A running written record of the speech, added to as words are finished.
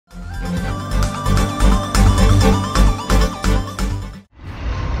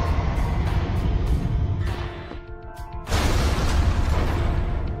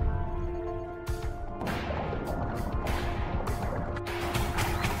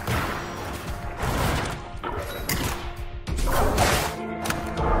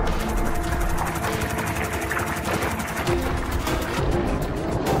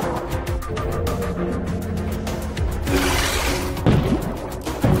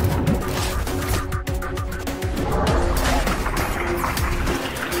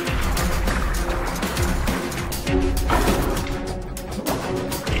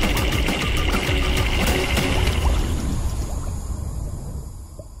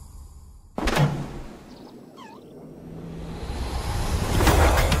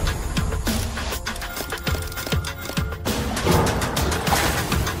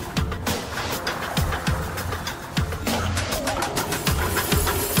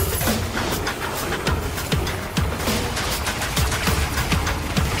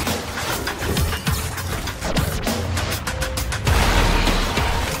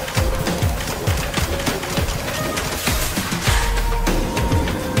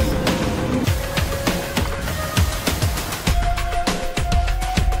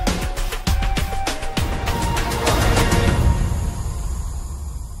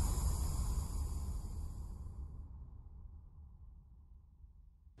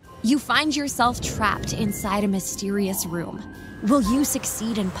You find yourself trapped inside a mysterious room. Will you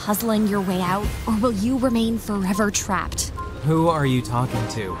succeed in puzzling your way out, or will you remain forever trapped? Who are you talking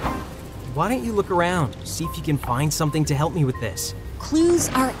to? Why don't you look around, see if you can find something to help me with this? Clues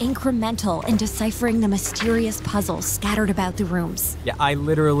are incremental in deciphering the mysterious puzzles scattered about the rooms. Yeah, I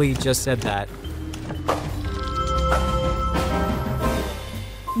literally just said that.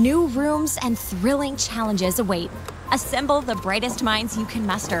 New rooms and thrilling challenges await. Assemble the brightest minds you can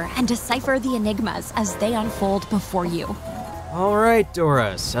muster and decipher the enigmas as they unfold before you. All right,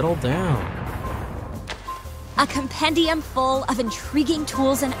 Dora, settle down. A compendium full of intriguing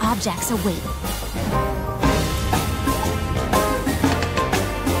tools and objects await.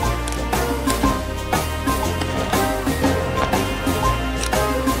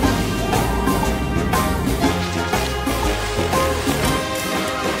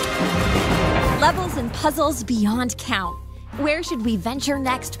 Levels and puzzles beyond count. Where should we venture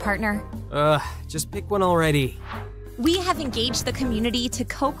next, partner? Just pick one already. We have engaged the community to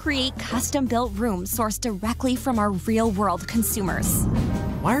co-create custom-built rooms sourced directly from our real-world consumers.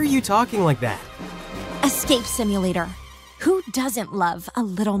 Why are you talking like that? Escape Simulator. Who doesn't love a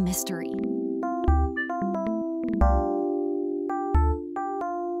little mystery?